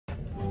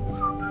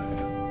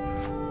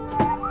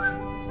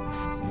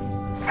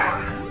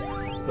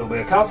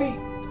bit of coffee,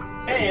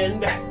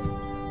 and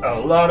a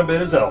lot of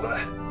bit of Zelda.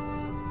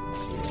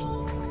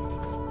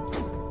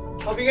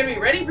 Hope you're gonna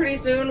be ready pretty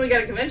soon. We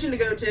got a convention to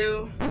go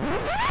to.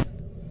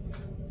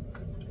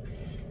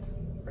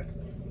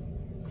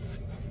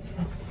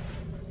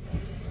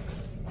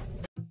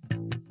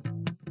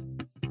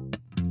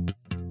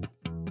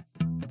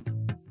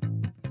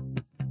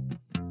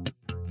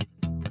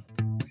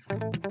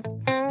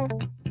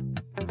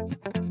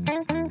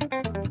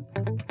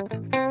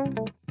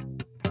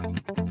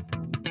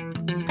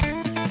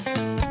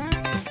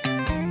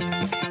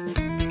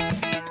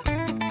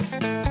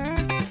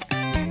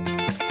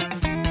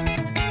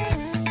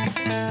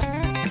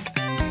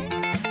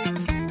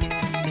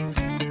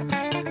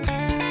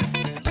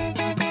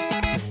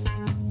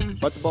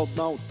 Right about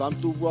now, it's time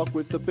to rock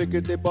with the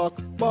biggity buck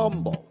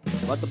bumble.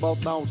 Right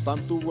about now, it's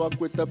time to rock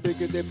with the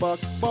biggity buck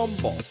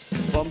bumble.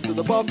 Bum to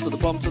the bum to the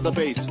bum to the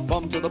bass,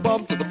 bum to the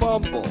bum to the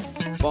bumble.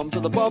 Bum to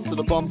the bum to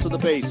the bum to the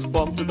bass,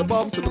 bum to the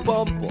bum to the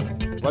bumble.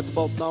 Right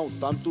about now, it's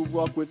time to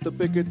rock with the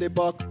biggity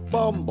buck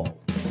bumble.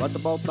 Right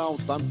about now,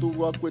 it's time to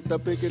rock with the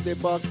biggity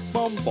buck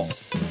bumble.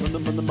 Run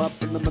them up,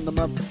 run them up, run them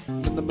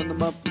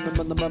up,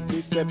 run them up,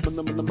 he said, run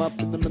them up,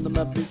 run them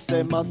up, he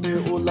said,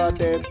 Mate Ula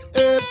de,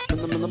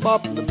 run them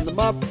up, run them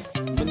up,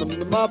 run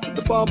them up with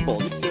the bumble.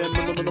 He said,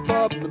 run them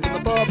up,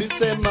 he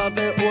said,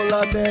 Mate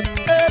Ula de,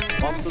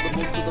 bum to the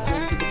boom, to the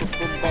boom, to the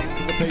boom, bum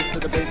to the bass, to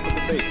the bass, to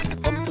the bass,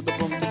 bum to the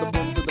boom, to the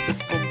boom, to the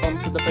boom, bum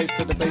to the bass,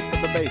 to the bass, to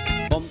the bass,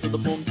 bum to the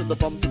boom, to the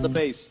bum, to the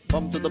bass,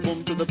 bum to the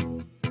boom, to the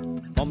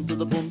bum to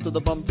the boom, to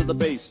the bum to the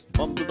bass,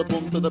 bum to the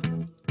boom, to the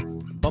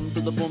bum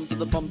to the boom, to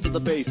the bum to the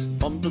bass,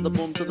 bum to the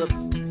boom, to the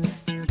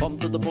bum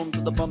to the boom,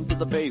 to the bum to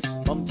the bass,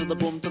 bum to the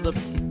boom, to the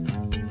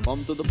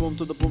bum to the boom,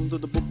 to the boom, to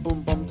the boom,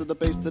 boom, bum to the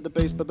bass, to the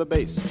bass,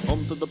 bass,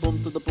 bum to the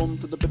boom, to the boom,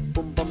 to the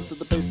boom, bum to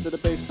the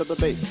bass,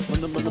 bass,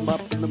 run them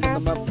up, run them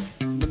up,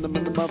 run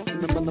them up,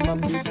 run them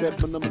up, he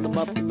said, run them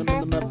up, run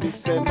them up, he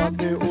said,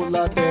 Mate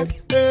Ula de,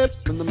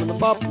 run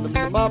them up, run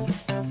them up,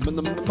 run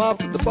them up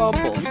with the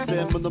bumble, he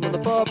said, run them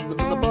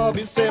up,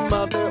 he said,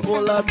 Mate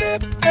Ula de.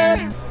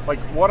 Like,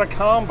 what a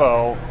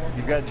combo.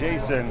 You've got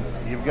Jason,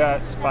 you've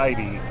got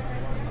Spidey.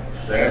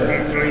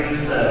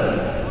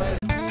 737.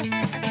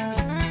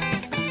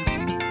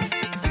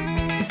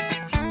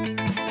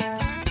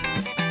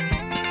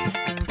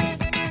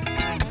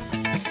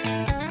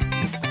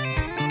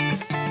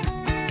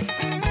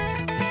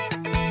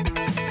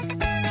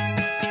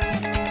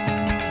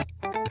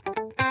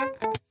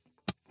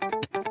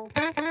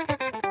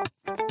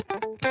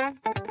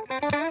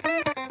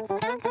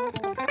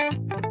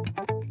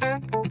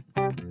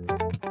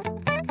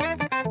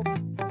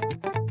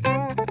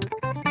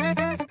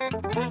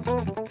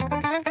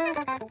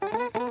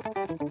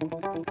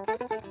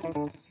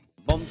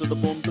 To the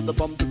boom, to the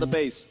bum, to the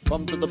bass,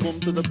 bum to the boom,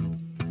 to the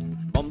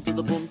bum to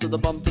the boom, to the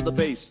bum to the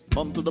bass,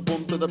 bum to the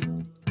boom, to the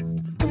bum,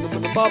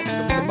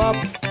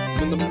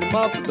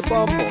 with the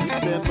bumble. He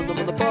said,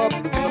 with the bob,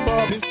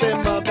 he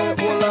said, Mate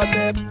Ula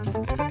de.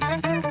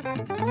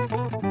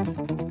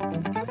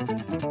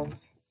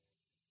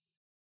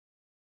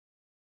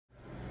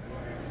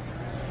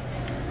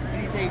 What do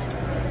you think?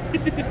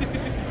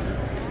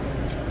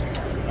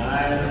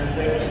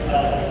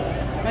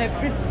 My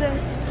princess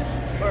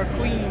or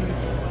queen?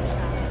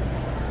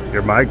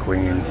 You're my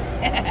queen.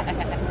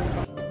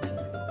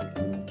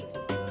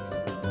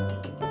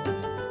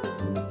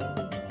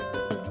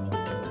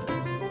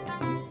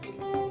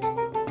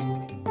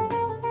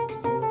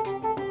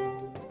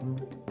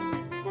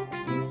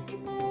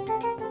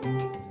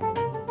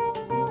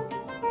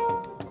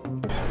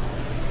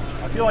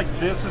 I feel like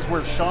this is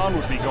where Sean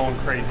would be going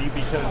crazy,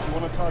 because you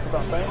want to talk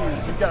about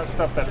bangers, you've got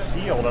stuff that's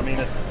sealed. I mean,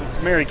 it's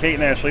Mary-Kate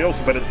and Ashley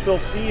Olsen, but it's still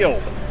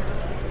sealed.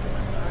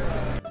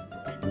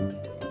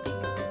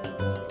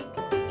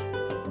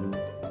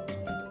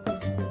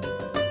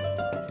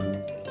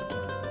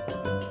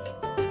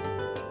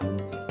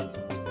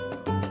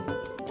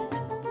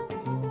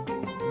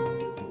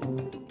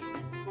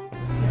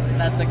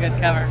 That's a good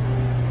cover.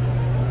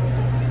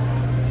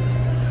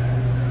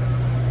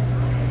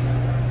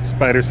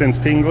 Spider sense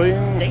tingling.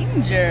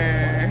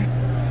 Danger.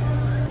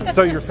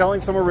 So you're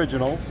selling some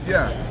originals.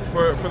 Yeah,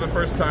 for the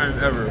first time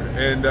ever.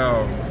 And,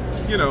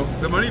 you know,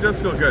 the money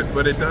does feel good,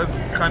 but it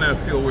does kind of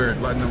feel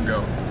weird letting them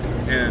go.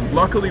 And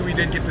luckily we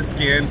did get to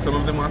scan some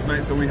of them last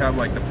night, so we have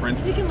like the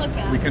prints. We can look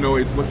back. We can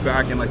always look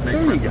back and like make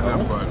prints of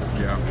them, but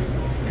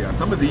yeah,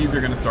 some of these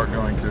are going to start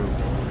going too.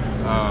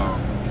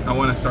 I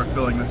want to start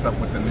filling this up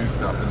with the new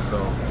stuff, and so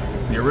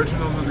the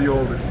originals of the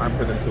old, it's time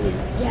for them to leave.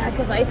 Yeah,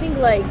 because I think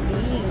like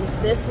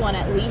this one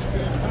at least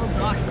is, oh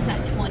gosh, was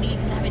that 20? Does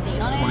it have a date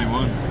on it?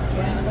 21.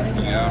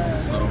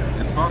 Yeah, so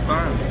it's about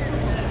time.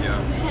 Yeah.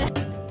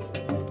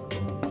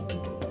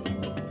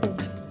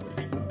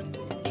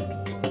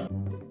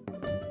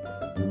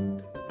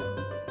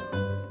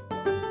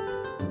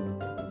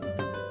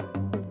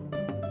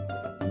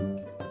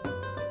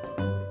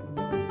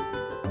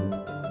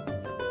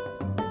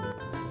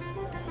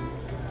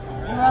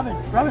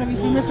 Robin, have you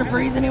seen Mr.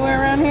 Freeze anywhere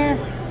around here?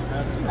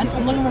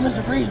 I'm looking for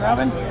Mr. Freeze,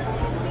 Robin.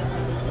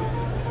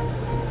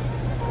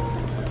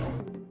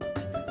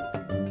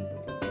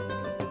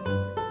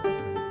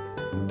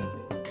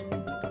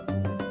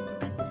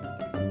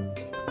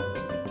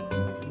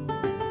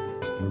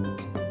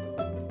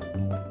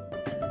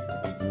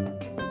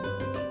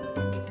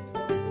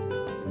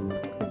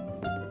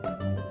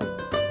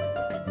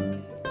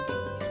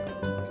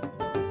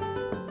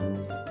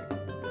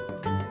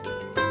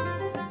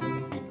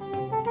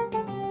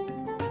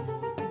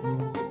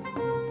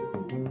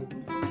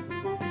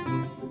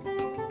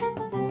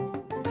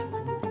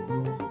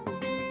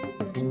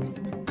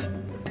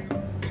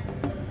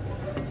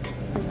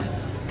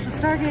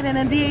 Target and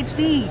a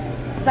DHD.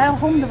 Dial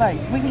home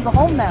device. We can go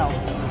home now.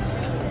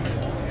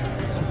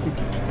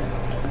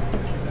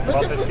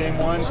 Bought this game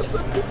once.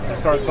 It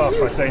starts off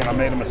by saying I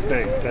made a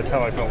mistake. That's how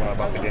I felt when I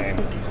bought the game.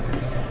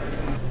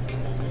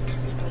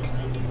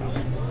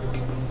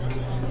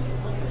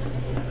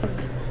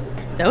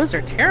 Those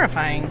are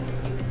terrifying.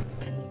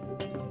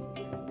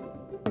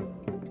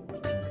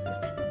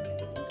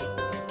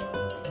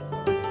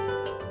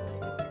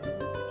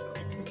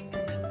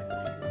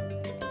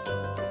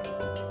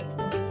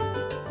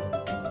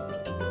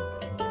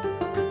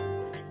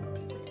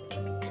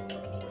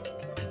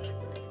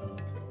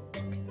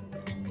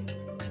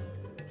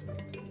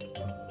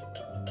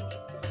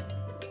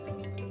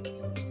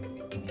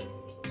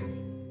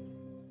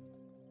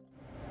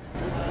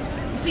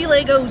 See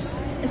Legos.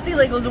 I see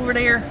Legos over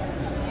there.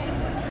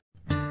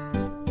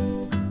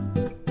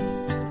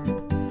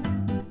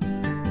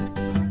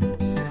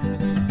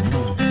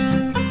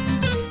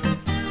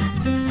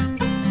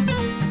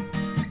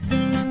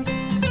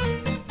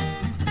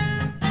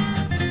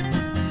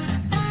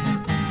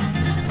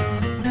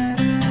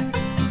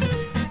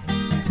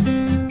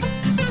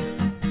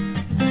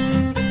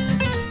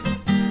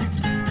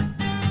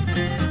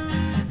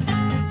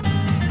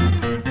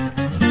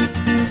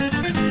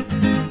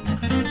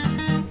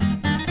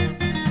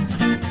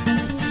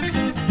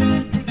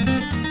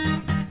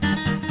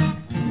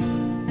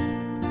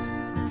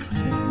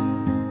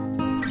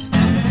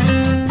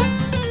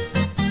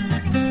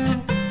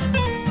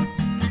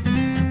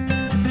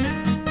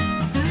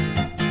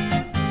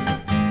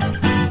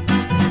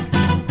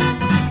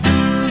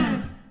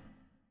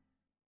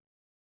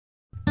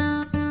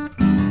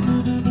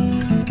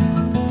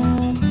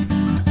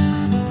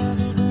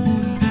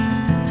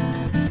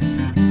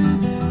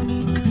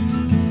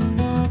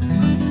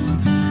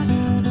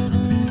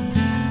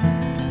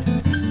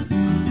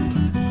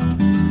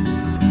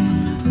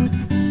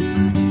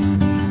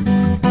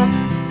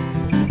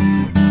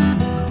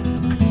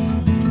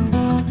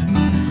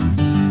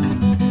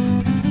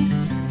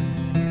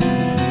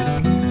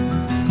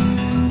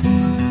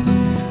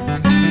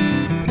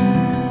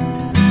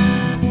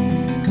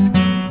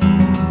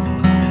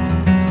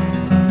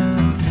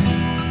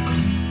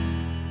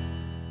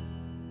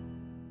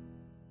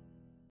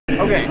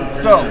 Okay,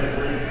 so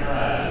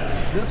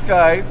this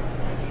guy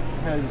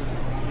has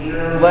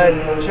let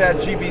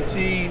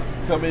ChatGPT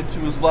come into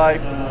his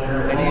life,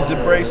 and he's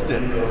embraced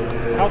it.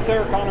 How's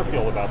Sarah Connor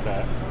feel about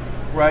that?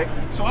 Right?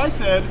 So I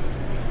said,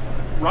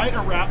 write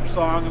a rap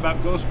song about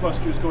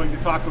Ghostbusters going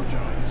to Taco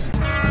John's.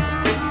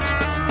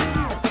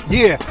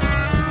 Yeah.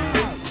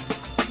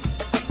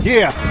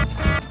 Yeah.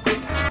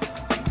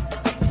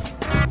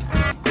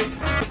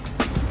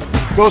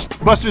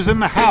 Ghostbusters in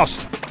the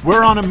house.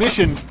 We're on a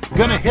mission.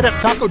 Gonna hit up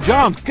Taco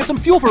John's, get some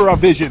fuel for our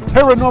vision.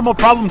 Paranormal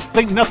problems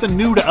ain't nothing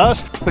new to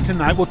us, but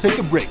tonight we'll take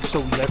a break, so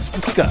let's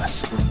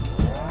discuss.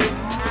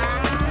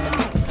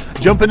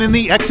 Jumping in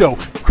the Ecto,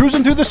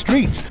 cruising through the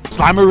streets.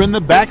 Slimer in the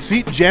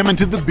backseat, jamming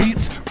to the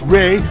beats.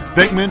 Ray,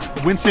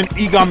 Venkman, Winston,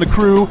 Egon the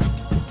crew.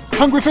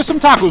 Hungry for some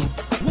tacos.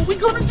 What we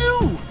gonna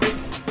do?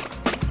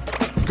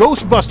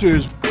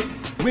 Ghostbusters.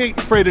 We ain't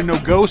afraid of no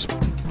ghosts,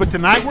 but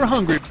tonight we're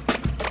hungry.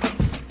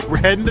 We're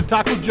heading to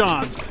Taco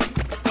John's.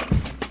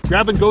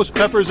 Grabbing ghost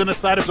peppers and a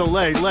side of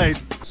Olay.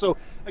 So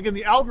again,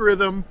 the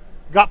algorithm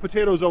got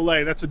potatoes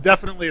Olay. That's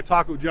definitely a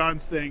Taco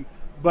John's thing.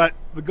 But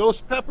the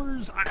ghost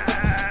peppers,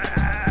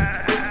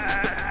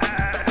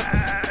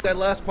 That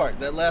last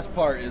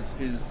part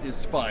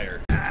is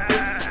fire.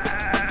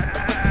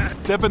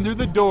 Stepping through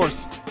the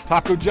doors,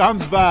 Taco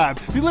John's vibe.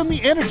 Feeling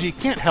the energy,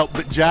 can't help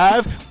but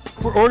jive.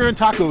 We're ordering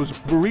tacos,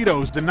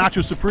 burritos, and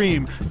Nacho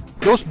Supreme.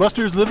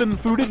 Ghostbusters living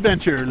food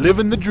adventure,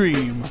 living the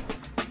dream.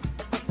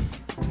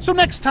 So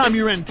next time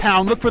you're in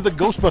town, look for the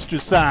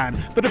Ghostbusters sign.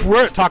 But if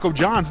we're at Taco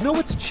John's, know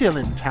it's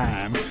chillin'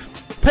 time.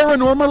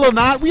 Paranormal or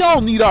not, we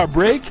all need our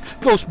break.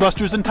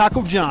 Ghostbusters and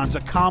Taco John's, a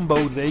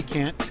combo they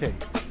can't take.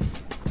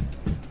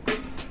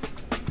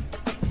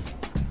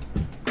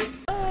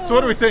 So what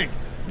do we think?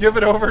 Give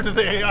it over to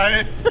the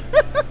AI?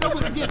 No,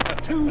 but again,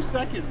 2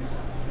 seconds.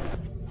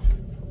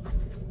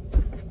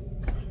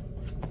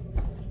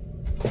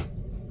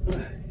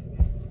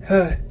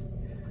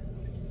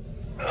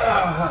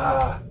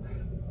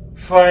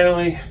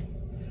 Finally,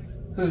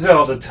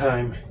 Zelda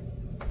time.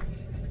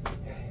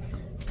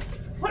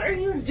 What are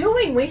you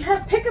doing? We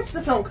have pickups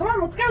to film. Come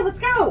on, let's go, let's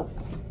go.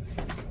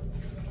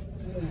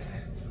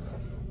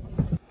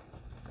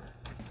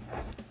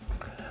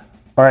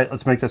 All right,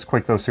 let's make this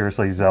quick though,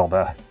 seriously,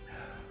 Zelda.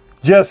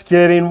 Just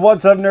kidding.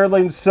 What's up,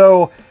 nerdlings?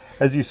 So,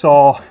 as you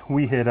saw,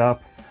 we hit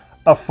up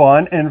a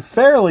fun and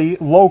fairly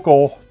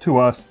local to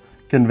us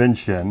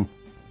convention.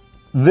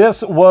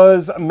 This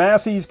was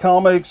Massey's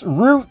Comics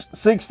Route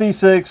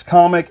 66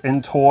 Comic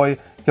and Toy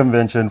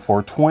Convention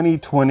for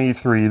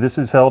 2023. This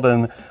is held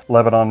in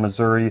Lebanon,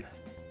 Missouri.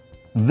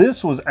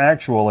 This was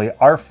actually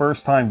our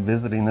first time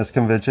visiting this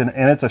convention,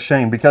 and it's a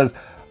shame because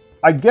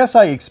I guess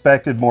I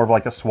expected more of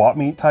like a swap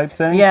meet type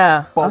thing.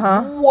 Yeah.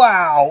 But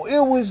wow,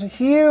 it was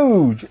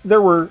huge.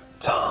 There were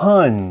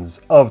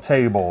tons of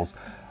tables.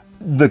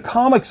 The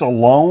comics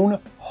alone,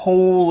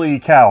 holy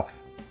cow.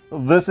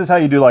 This is how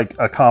you do like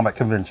a comic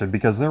convention,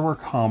 because there were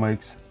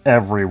comics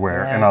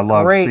everywhere, and I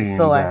love seeing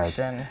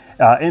selection.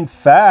 that. In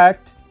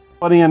fact,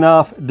 funny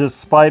enough,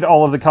 despite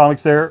all of the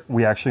comics there,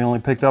 we actually only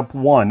picked up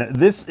one.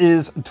 This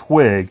is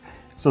Twig.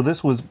 So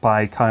this was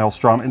by Kyle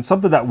Strahm, and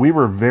something that we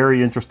were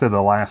very interested in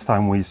the last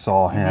time we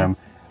saw him.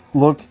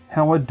 Look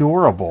how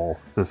adorable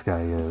this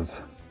guy is.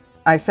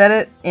 I said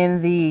it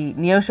in the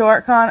Neo Show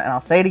Art Con, and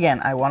I'll say it again.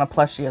 I want a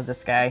plushie of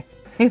this guy.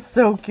 He's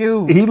so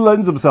cute. He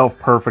lends himself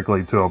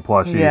perfectly to a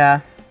plushie.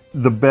 Yeah.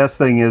 The best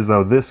thing is,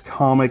 though, this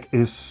comic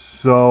is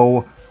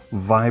so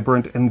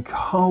vibrant and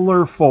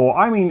colorful.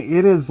 I mean,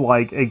 it is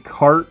like a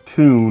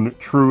cartoon,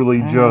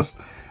 truly just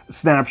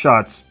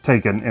snapshots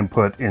taken and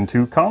put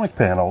into comic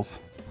panels.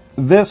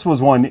 This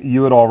was one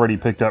you had already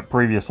picked up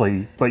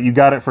previously, but you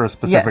got it for a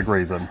specific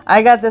reason.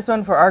 I got this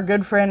one for our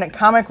good friend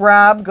Comic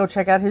Rob. Go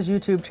check out his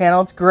YouTube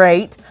channel. It's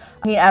great.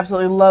 He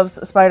absolutely loves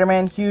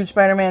Spider-Man, huge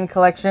Spider-Man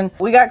collection.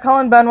 We got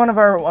Cullen Bunn, one of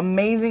our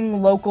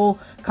amazing local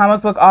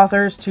comic book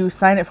authors, to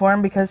sign it for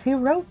him because he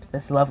wrote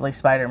this lovely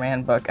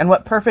Spider-Man book. And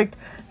what perfect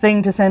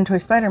thing to send to a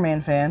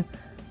Spider-Man fan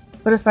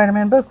but a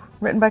Spider-Man book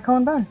written by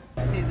Cullen Bunn.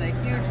 He's a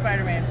huge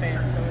Spider-Man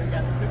fan, so we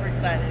got super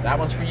excited. That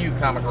one's for you,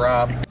 Comic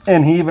Rob.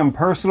 And he even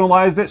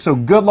personalized it, so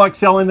good luck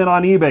selling it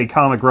on eBay,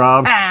 Comic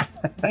Rob.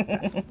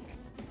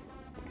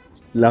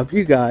 Love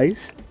you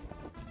guys.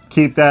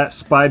 Keep that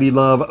Spidey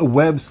love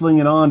web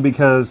slinging on,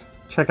 because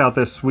check out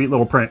this sweet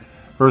little print.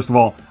 First of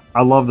all,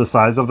 I love the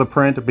size of the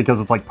print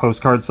because it's like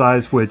postcard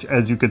size, which,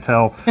 as you could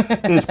tell,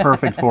 is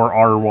perfect for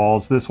our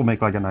walls. This will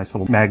make like a nice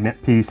little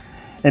magnet piece.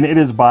 And it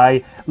is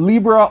by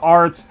Libra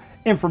Arts.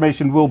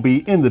 Information will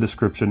be in the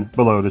description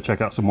below to check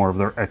out some more of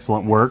their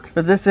excellent work.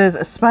 But this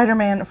is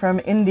Spider-Man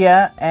from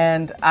India,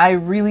 and I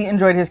really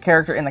enjoyed his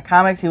character in the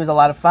comics. He was a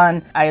lot of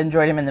fun. I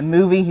enjoyed him in the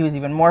movie. He was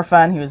even more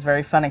fun. He was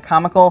very fun and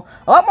comical.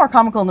 A lot more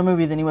comical in the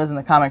movie than he was in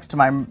the comics, to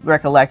my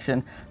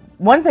recollection.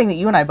 One thing that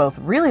you and I both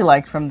really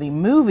liked from the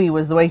movie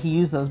was the way he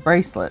used those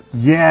bracelets.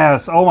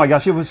 Yes. Oh my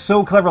gosh, it was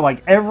so clever.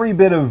 Like every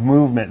bit of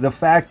movement, the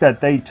fact that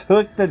they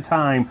took the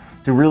time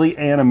to really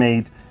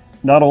animate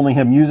not only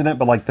him using it,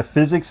 but like the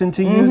physics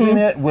into using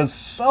it was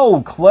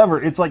so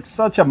clever. It's like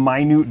such a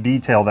minute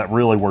detail that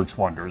really works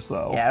wonders,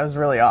 though. Yeah, it was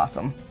really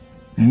awesome.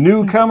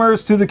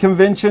 Newcomers to the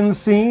convention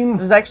scene.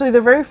 It was actually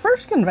their very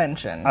first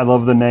convention. I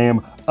love the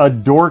name,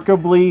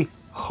 Adorkably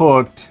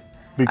Hooked,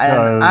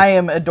 because I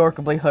am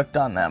adorkably hooked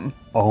on them.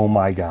 Oh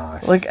my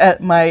gosh. Look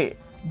at my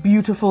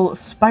beautiful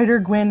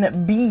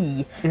Spider-Gwen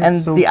bee.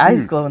 And so the eyes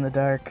cute. glow in the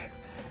dark.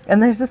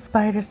 And there's the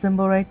spider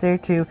symbol right there,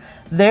 too.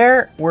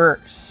 There were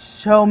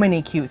so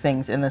many cute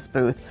things in this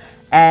booth,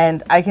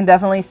 and I can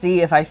definitely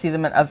see, if I see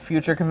them at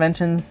future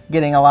conventions,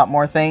 getting a lot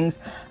more things.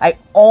 I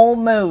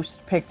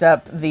almost picked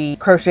up the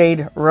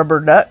crocheted rubber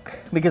duck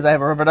because I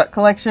have a rubber duck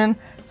collection,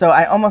 so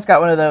I almost got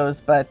one of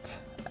those, but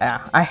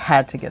I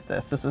had to get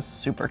this. This was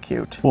super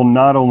cute. Well,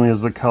 not only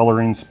is the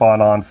coloring spot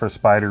on for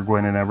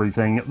Spider-Gwen and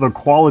everything, the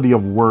quality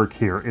of work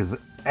here is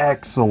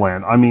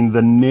excellent. I mean,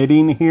 the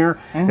knitting here,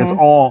 it's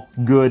all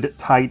good,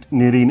 tight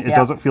knitting. It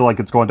doesn't feel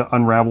like it's going to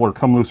unravel or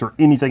come loose or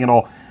anything at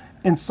all.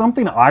 And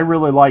something I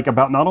really like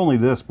about not only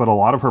this, but a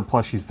lot of her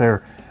plushies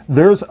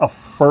there's a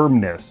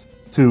firmness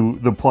to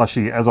the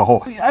plushie as a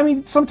whole. I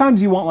mean,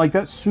 sometimes you want like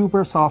that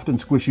super soft and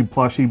squishy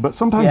plushie, but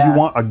sometimes you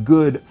want a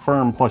good,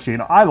 firm plushie,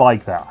 and I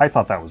like that. I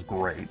thought that was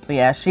great. So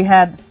yeah, she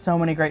had so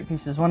many great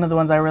pieces. One of the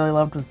ones I really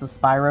loved was the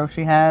Spyro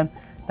she had.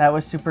 That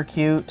was super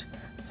cute.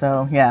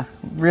 So yeah,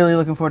 really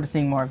looking forward to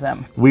seeing more of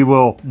them. We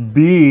will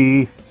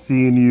be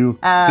seeing you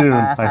soon,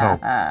 I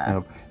hope.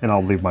 Yep. And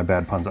I'll leave my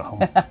bad puns at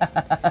home.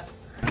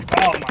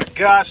 Oh my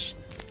gosh.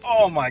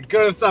 Oh my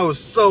goodness, that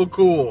was so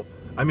cool.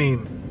 I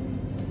mean,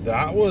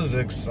 that was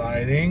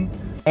exciting.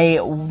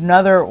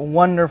 Another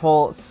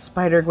wonderful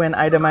Spider-Gwen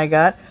item I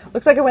got.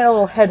 Looks like I went a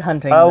little head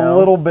hunting, A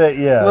little bit,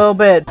 yeah. A little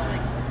bit.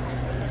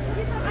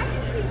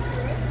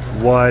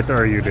 What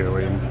are you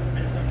doing?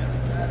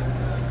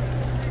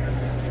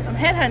 I'm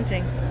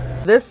headhunting.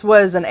 This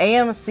was an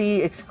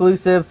AMC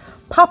exclusive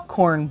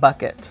popcorn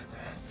bucket.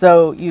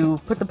 So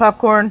you put the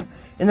popcorn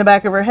in the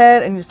back of her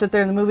head and you sit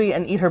there in the movie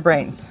and eat her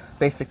brains,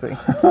 basically.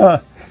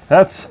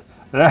 That's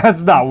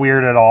not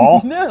weird at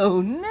all.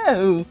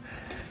 No.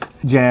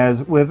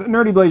 Jazz with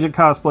Nerdy Blazer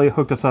Cosplay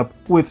hooked us up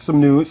with some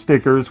new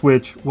stickers,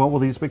 which, what will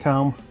these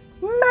become?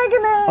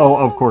 Magnet! Oh,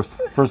 of course.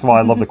 First of all,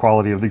 I love the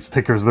quality of these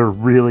stickers. They're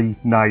really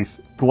nice,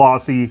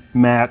 glossy,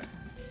 matte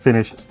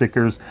finish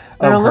stickers.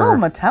 They're a little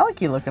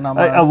metallic-y looking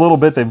almost. A little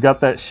bit. They've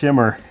got that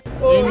shimmer.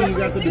 Amy, you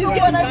got the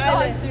What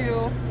I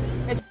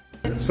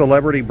thought too.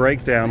 Celebrity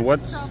breakdown.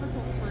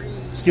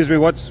 Excuse me,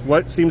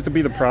 what seems to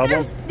be the problem?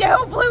 There's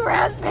no blue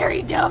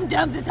raspberry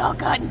dum-dums, it's all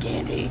cotton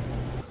candy.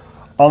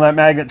 On that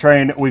magnet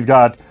train, we've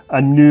got a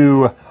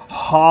new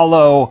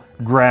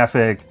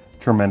holographic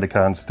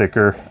Tremendicon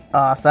sticker.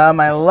 Awesome,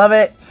 I love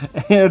it.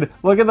 And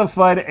look at the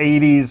fun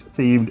 80s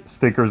themed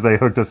stickers they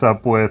hooked us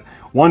up with.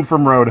 One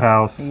from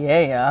Roadhouse.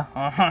 Yeah.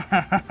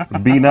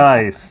 Be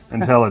nice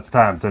until it's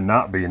time to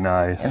not be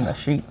nice. In the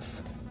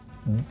sheets.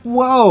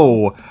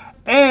 Whoa!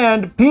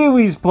 and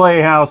Pee-wee's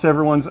Playhouse,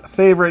 everyone's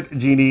favorite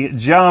genie,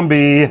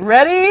 Jambi.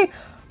 Ready?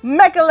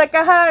 Mecca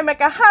hi,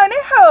 mecca honey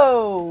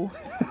ho!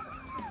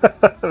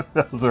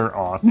 Those are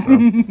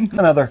awesome.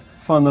 Another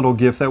fun little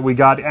gift that we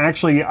got.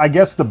 Actually, I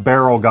guess the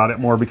barrel got it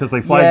more because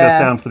they flagged us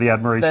down for the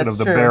admiration of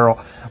the barrel.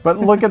 But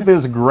look at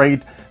this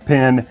great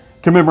pin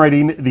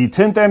commemorating the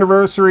 10th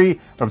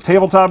anniversary of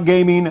tabletop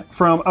gaming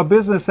from a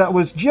business that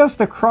was just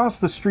across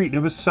the street. And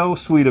it was so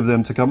sweet of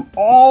them to come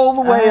all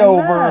the way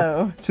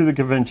over to the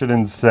convention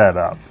and set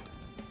up.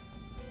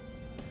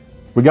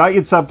 We got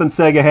you something,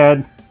 Sega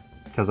Head,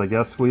 because I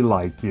guess we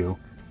like you.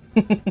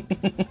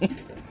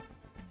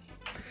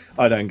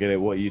 I don't get it.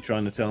 What are you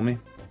trying to tell me?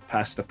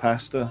 Pasta,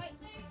 pasta,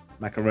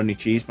 macaroni,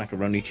 cheese,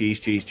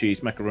 cheese,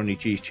 cheese, macaroni,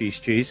 cheese,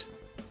 cheese.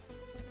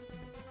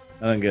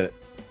 I don't get it.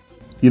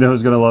 You know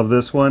who's going to love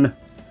this one?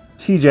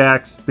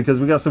 T-Jax, because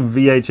we got some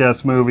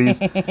VHS movies.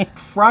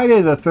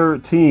 Friday the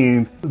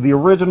 13th, the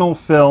original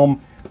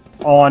film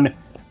on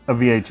a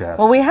VHS.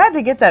 Well, we had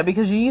to get that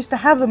because you used to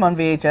have them on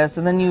VHS,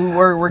 and then you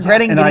were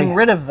regretting getting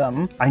rid of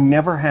them. I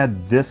never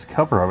had this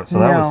cover of it, so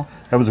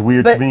that was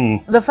weird to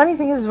me. The funny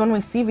thing is when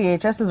we see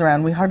VHSs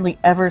around, we hardly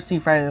ever see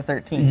Friday the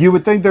 13th. You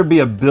would think there'd be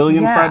a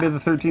billion Friday the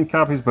 13th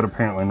copies, but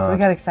apparently not. So we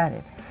got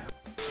excited.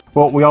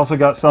 Well, we also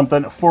got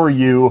something for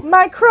you.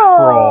 My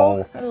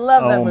Kroll! I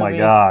love that movie. Oh my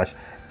gosh.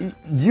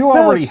 You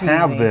already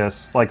have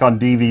this, like on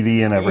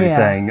DVD and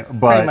everything,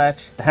 but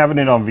having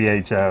it on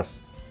VHS,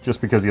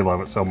 just because you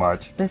love it so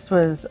much. This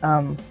was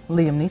Liam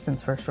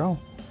Neeson's first role.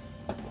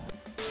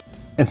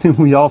 And then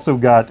we also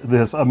got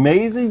this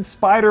Amazing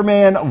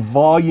Spider-Man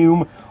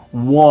Volume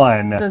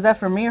 1. So is that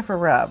for me or for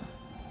Rob?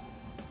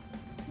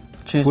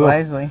 Choose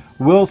wisely.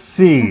 We'll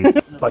see.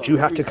 But you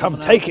have to come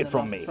take it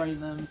from me.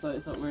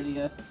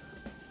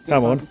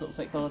 Come on,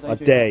 I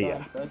dare you.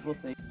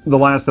 The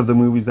last of the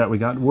movies that we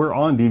got were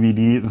on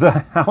DVD, The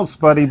House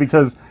Buddy,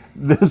 because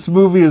this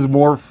movie is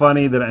more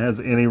funny than it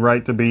has any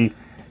right to be.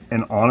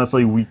 And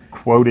honestly, we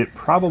quote it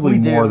probably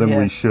more than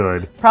we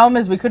should.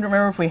 Problem is we couldn't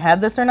remember if we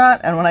had this or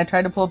not, and when I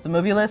tried to pull up the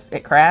movie list,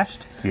 it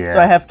crashed. Yeah. So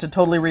I have to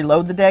totally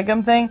reload the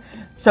daggum thing.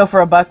 So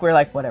for $1, we're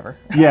like, whatever.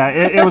 Yeah,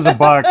 it was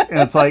 $1, and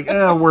it's like,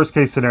 worst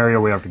case scenario,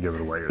 we have to give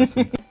it away.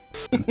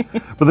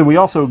 But then we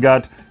also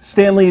got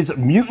Stan Lee's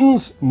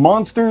Mutants,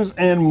 Monsters,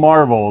 and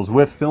Marvels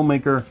with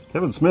filmmaker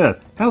Kevin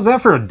Smith. How's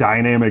that for a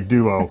dynamic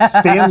duo?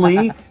 Stan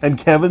Lee and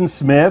Kevin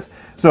Smith.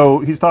 So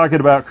he's talking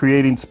about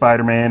creating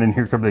Spider-Man, and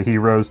here come the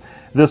heroes.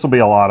 This will be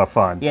a lot of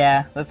fun.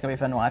 Yeah, that's going to be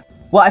fun to watch.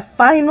 Well, I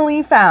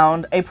finally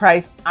found a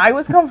price I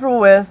was comfortable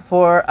with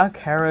for a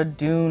Cara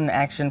Dune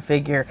action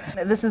figure.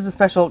 This is a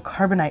special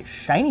Carbonite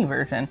shiny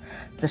version.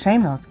 It's a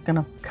shame, though. It's going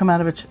to come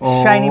out of its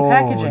shiny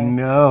packaging.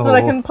 No. So that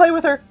I can play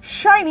with her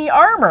shiny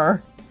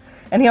armor.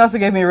 And he also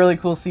gave me a really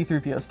cool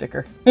C-3PO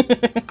sticker.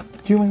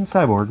 Human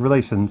cyborg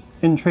relations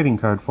in trading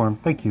card form.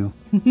 Thank you.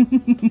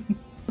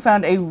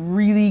 Found a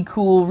really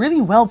cool, really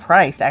well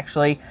priced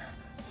actually,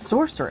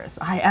 Sorceress.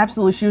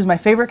 She was my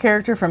favorite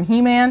character from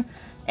He-Man,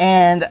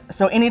 and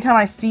so anytime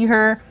I see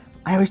her,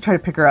 I always try to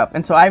pick her up.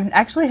 And so I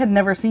actually had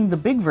never seen the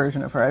big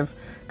version of her. I've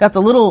got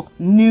the little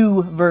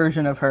new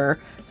version of her.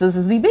 So this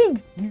is the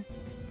big.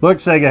 Look,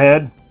 Sega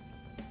Head,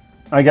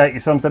 I got you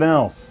something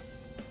else.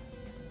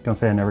 Don't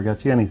say I never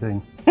got you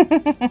anything.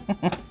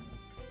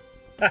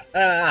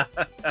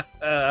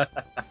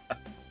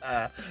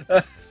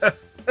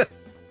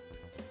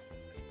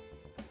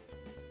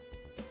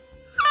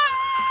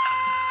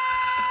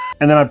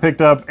 And then I picked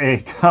up a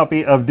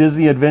copy of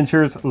Disney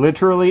Adventures,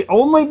 literally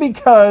only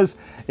because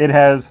it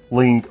has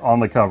Link on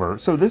the cover.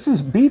 So this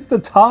is Beat the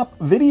Top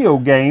video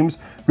games,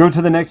 go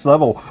to the next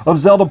level of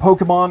Zelda,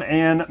 Pokemon,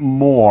 and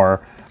more.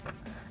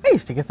 I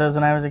used to get those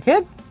when I was a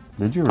kid.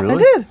 Did you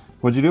really? I did.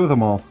 What'd you do with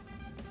them all?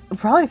 I'll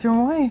probably threw them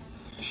away.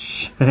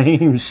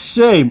 Shame,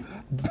 shame,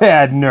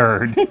 bad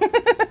nerd.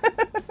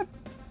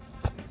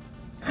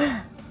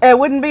 It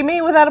wouldn't be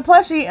me without a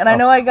plushie, and I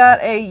know I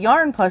got a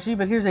yarn plushie,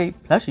 but here's a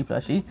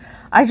plushie.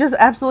 I just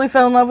absolutely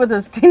fell in love with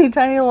this teeny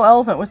tiny little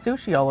elephant with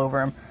sushi all over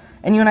him.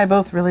 And you and I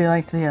both really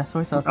liked the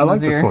soy sauce I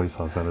like the soy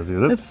sauce on his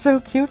ear. It's so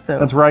cute, though.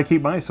 That's where I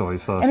keep my soy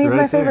sauce. And he's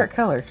my favorite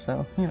color,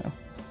 so, you know.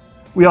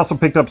 We also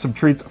picked up some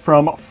treats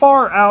from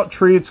Far Out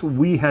Treats.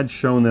 We had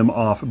shown them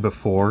off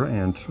before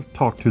and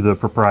talked to the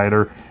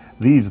proprietor.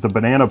 These, the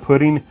banana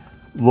pudding,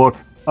 look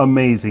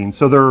amazing.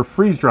 So they're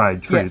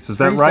freeze-dried treats, is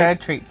that right?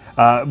 Freeze-dried treats.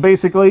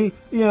 Basically,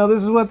 you know,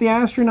 this is what the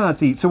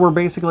astronauts eat. So we're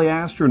basically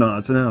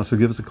astronauts now. So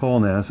give us a call,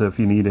 NASA, if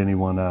you need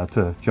anyone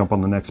to jump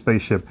on the next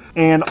spaceship.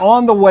 And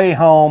on the way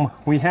home,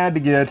 we had to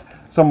get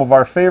some of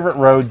our favorite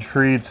road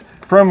treats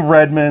from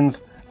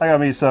Redmond's. I got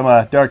me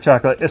some dark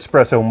chocolate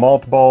espresso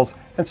malt balls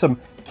and some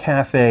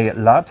cafe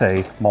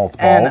latte malt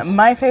balls. And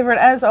my favorite,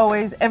 as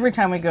always, every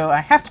time we go,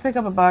 I have to pick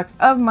up a box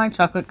of my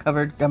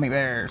chocolate-covered gummy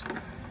bears.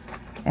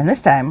 And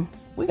this time,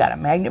 we got a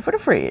magnet for the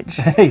fridge.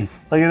 Hey,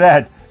 look at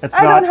that.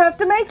 I don't have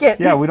to make it.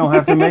 Yeah, we don't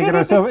have to make it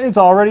ourselves. It's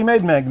already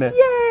made magnet.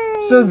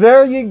 Yay! So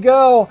there you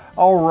go.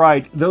 All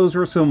right, those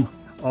were some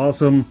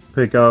awesome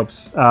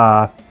pickups.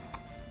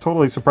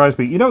 totally surprised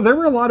me. You know, there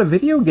were a lot of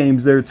video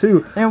games there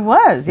too. There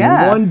was,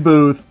 yeah. In one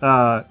booth,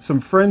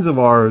 some friends of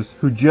ours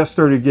who just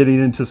started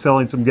getting into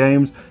selling some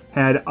games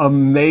had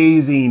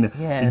amazing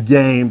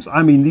games.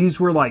 I mean, these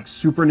were like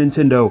Super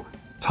Nintendo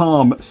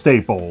Tom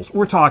staples.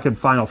 We're talking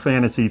Final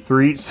Fantasy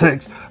 3,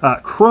 6,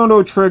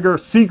 Chrono Trigger,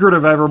 Secret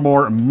of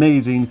Evermore,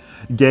 amazing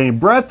game.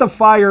 Breath of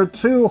Fire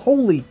 2,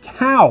 holy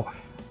cow.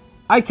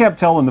 I kept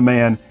telling the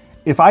man,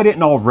 if I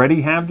didn't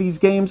already have these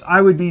games,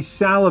 I would be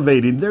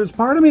salivating. There's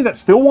part of me that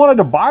still wanted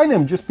to buy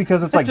them just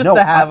because it's like, just no,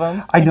 to have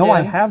them. I know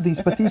I have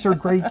these, but these are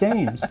great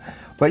games.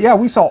 But yeah,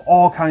 we saw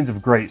all kinds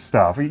of great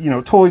stuff. You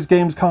know, toys,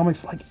 games,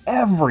 comics, like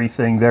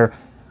everything there.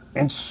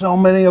 And so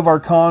many of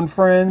our con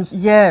friends,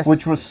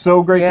 which was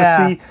so great to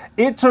see.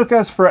 It took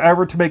us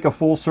forever to make a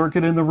full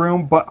circuit in the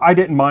room, but I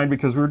didn't mind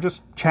because we were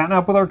just chatting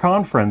up with our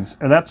con friends,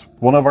 and that's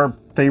one of our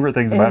favorite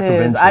things about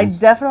conventions. I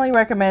definitely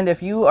recommend,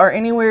 if you are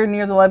anywhere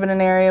near the Lebanon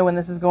area when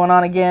this is going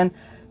on again,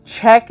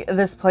 check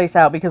this place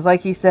out because,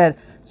 like he said,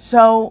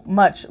 so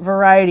much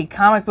variety: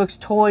 comic books,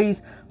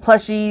 toys,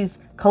 plushies,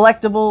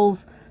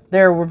 collectibles.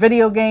 There were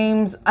video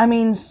games. I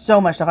mean, so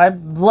much stuff. I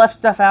left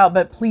stuff out,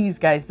 but please,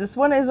 guys, this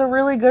one is a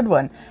really good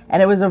one.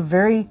 And it was a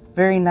very,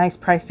 very nice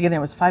price to get in. It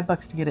was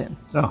 $5 to get in.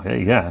 Oh,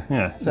 hey,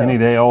 yeah. So. Any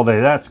day, all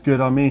day. That's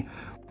good on me.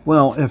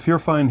 Well, if you're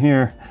fine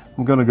here,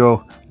 I'm going to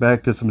go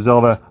back to some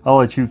Zelda. I'll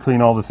let you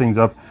clean all the things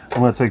up. I'm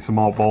going to take some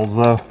malt balls,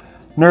 though.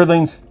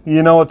 Nerdlings,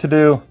 you know what to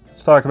do.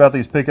 Let's talk about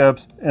these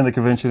pickups and the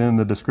convention in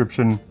the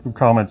description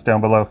comments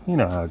down below. You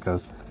know how it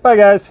goes. Bye,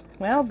 guys.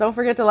 Well, don't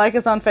forget to like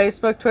us on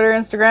Facebook, Twitter,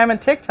 Instagram,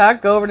 and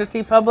TikTok. Go over to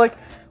TeePublic.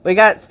 We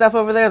got stuff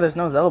over there. There's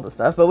no Zelda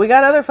stuff, but we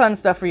got other fun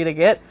stuff for you to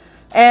get.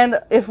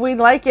 And if we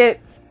like it,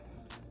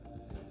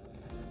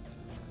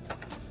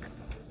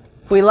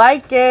 we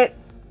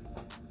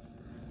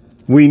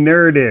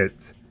nerd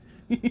it.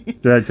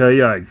 Did I tell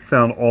you I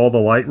found all the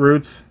light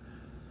roots?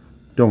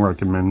 Don't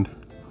recommend.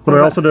 But I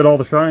also did all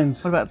the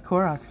shrines. What about the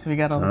Koroks? We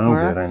got all the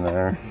Koroks? I'm getting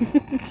there.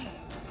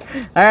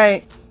 All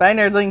right. Bye,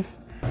 nerdlings.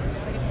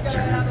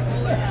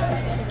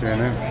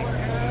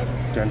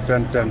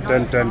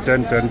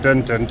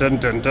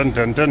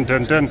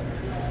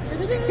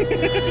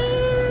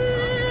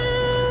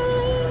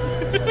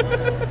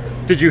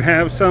 Did you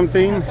have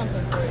something?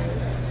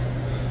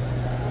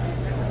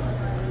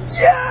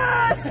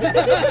 Yes!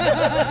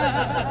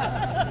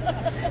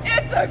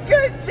 It's a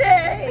good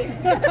day!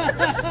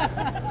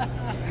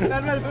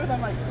 I'm at a booth,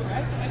 I'm like,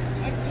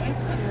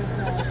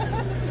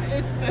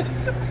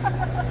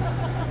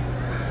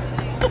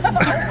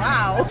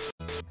 wow.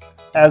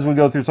 As we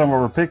go through some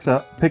of our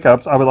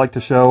pickups, I would like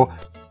to show...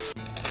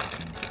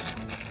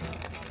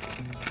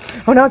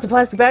 Oh no, it's a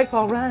plastic bag,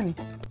 Paul, run.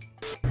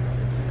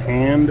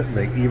 And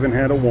they even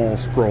had a wall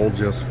scroll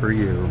just for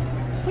you.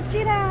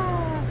 Vegeta!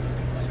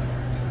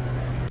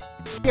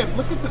 Again,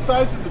 look at the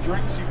size of the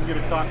drinks you can get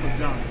at Taco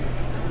John's.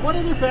 What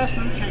other fast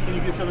food chain can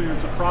you get something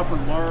that's a proper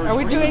large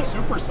or even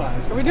super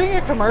size? Are we doing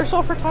a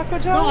commercial for Taco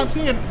John's? No, I'm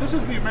saying this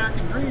is the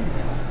American dream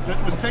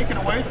that was taken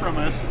away from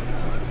us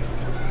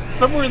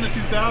somewhere in the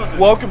 2000s.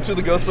 Welcome to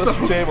the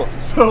Ghostbusters table.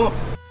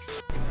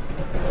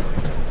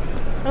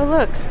 Oh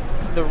look,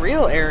 the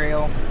real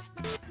Ariel.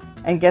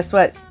 And guess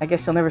what? I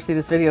guess you'll never see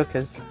this video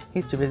because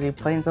he's too busy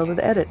playing Zelda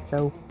to edit,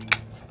 so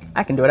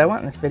I can do what I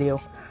want in this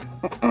video.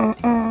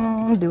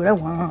 Do what I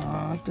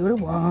want, do what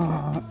I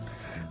want,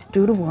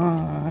 do what I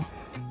want.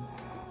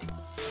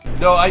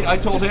 No, I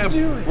told him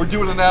we're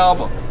doing an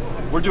album.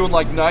 We're doing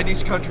like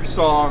 90s country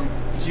song,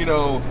 you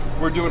know,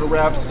 we're doing a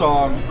rap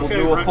song, we'll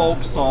do a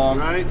folk song.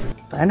 Right.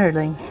 Bye,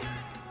 nerdlings.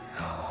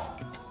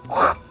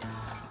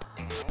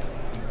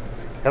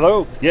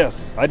 Hello?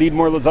 Yes, I need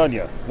more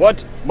lasagna.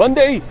 What?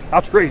 Monday?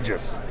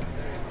 Outrageous.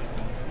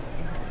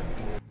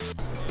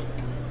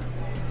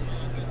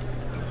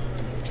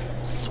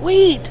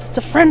 Sweet! It's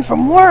a friend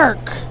from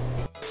work!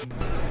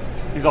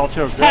 He's all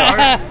choked up.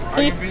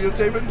 Are you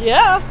videotaping?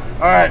 Yeah.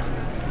 Alright.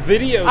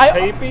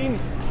 Videotaping?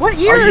 What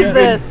year is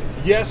this?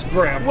 Yes,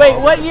 Grandpa. Wait,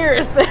 what year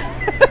is this?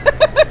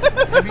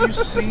 Have you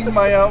seen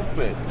my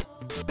outfit?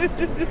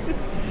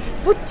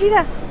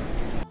 Vegeta.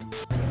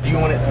 Do you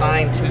want it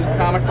signed to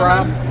Comic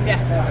Rob?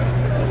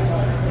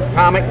 Yeah.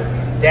 Comic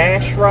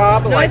Dash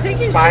Rob? No, like I think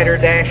he's Spider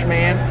just- Dash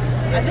Man?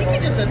 I think he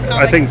just says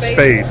comic I think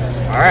space.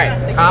 Alright,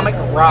 Yeah, Comic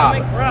Rob.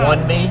 Comic Rob.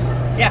 1B.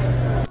 Yeah.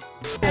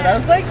 And I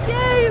was like,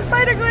 yay,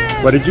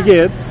 Spider-Gwen! What did you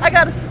get? I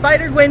got a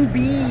Spider-Gwen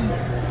bee.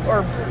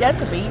 Or, yeah,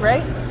 it's a bee,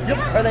 right? Yep.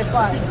 Or they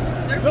fly?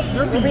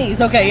 They're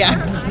bees. Okay,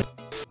 yeah.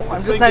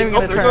 I'm just not even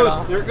going to turn it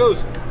off. There it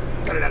goes.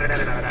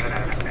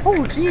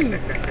 Oh, jeez.